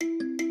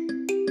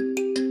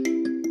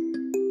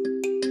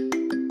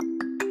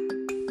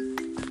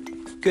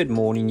Good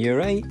morning,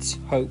 Year 8.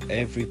 Hope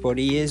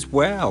everybody is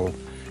well.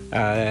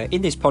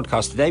 In this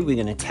podcast today,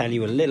 we're going to tell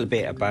you a little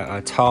bit about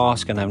our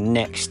task and our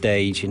next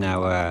stage in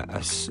our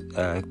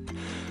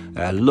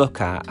look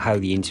at how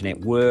the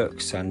internet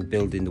works and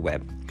building the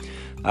web.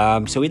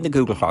 So in the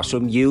Google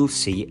Classroom, you'll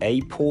see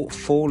a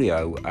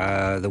portfolio,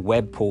 the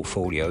web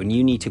portfolio, and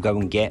you need to go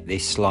and get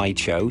this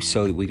slideshow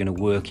so that we're going to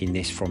work in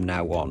this from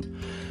now on.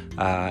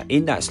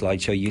 In that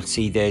slideshow, you'll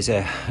see there's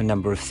a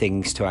number of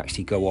things to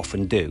actually go off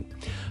and do.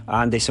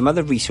 And there's some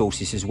other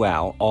resources as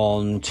well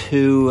on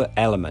two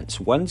elements.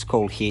 One's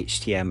called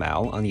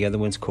HTML and the other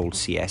one's called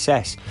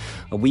CSS.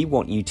 And we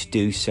want you to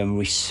do some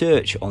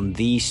research on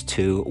these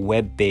two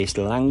web-based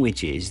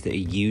languages that are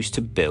used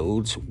to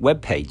build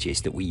web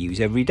pages that we use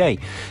every day.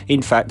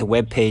 In fact, the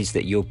web page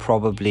that you're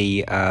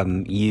probably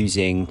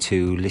using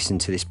to listen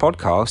to this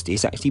podcast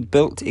is actually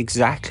built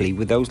exactly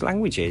with those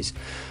languages.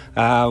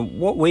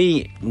 What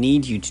we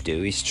need you to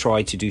do is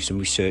try to do some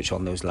research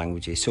on those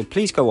languages. So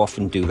please go off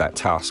and do that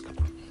task.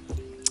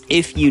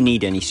 If you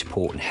need any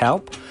support and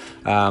help,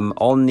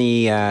 on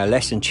the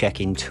lesson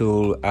check-in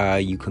tool,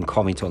 you can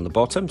comment on the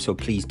bottom, so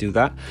please do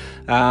that.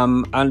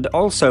 And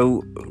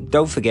also,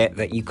 don't forget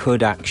that you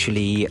could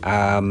actually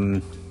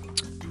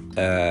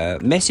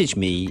message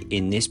me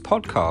in this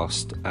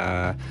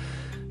podcast.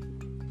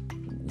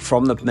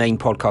 From the main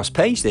podcast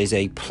page, there's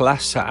a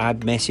plus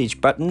add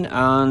message button,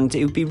 and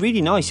it would be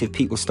really nice if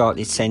people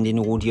started sending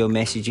audio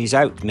messages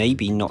out,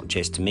 maybe not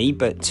just to me,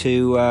 but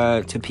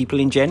to people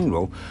in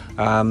general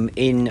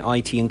in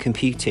IT and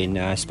computing,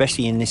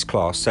 especially in this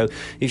class. So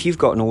if you've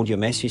got an audio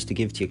message to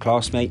give to your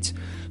classmates,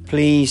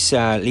 please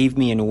leave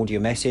me an audio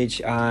message,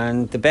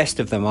 and the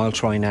best of them I'll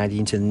try and add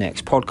into the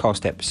next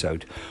podcast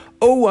episode.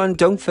 Oh, and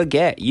don't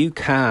forget, you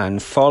can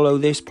follow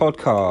this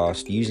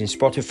podcast using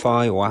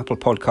Spotify or Apple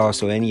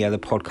Podcasts or any other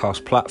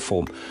podcast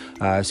platform.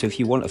 So if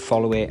you want to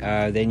follow it,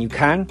 then you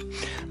can.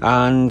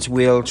 And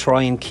we'll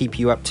try and keep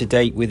you up to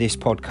date with this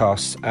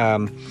podcast.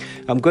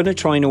 I'm going to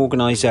try and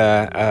organise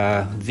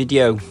a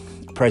video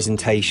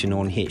presentation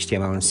on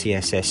HTML and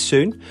CSS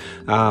soon.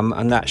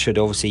 And that should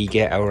obviously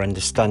get our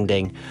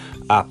understanding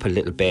up a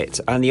little bit,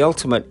 and the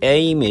ultimate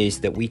aim is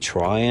that we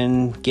try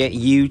and get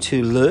you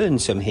to learn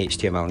some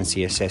HTML and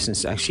CSS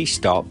and actually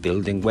start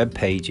building web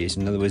pages.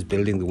 In other words,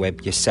 building the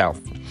web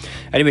yourself.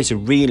 Anyway, it's a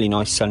really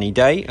nice sunny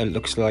day, it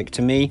looks like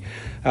to me,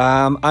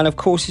 and of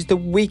course it's the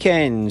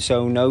weekend,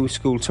 so no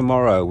school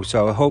tomorrow.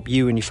 So I hope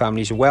you and your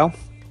families are well,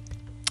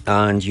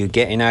 and you're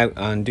getting out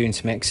and doing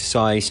some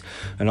exercise,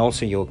 and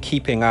also you're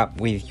keeping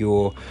up with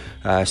your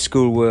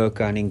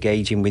schoolwork and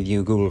engaging with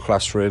your Google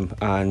Classroom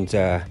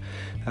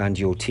and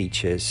your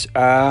teachers.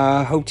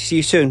 Hope to see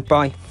you soon.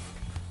 Bye.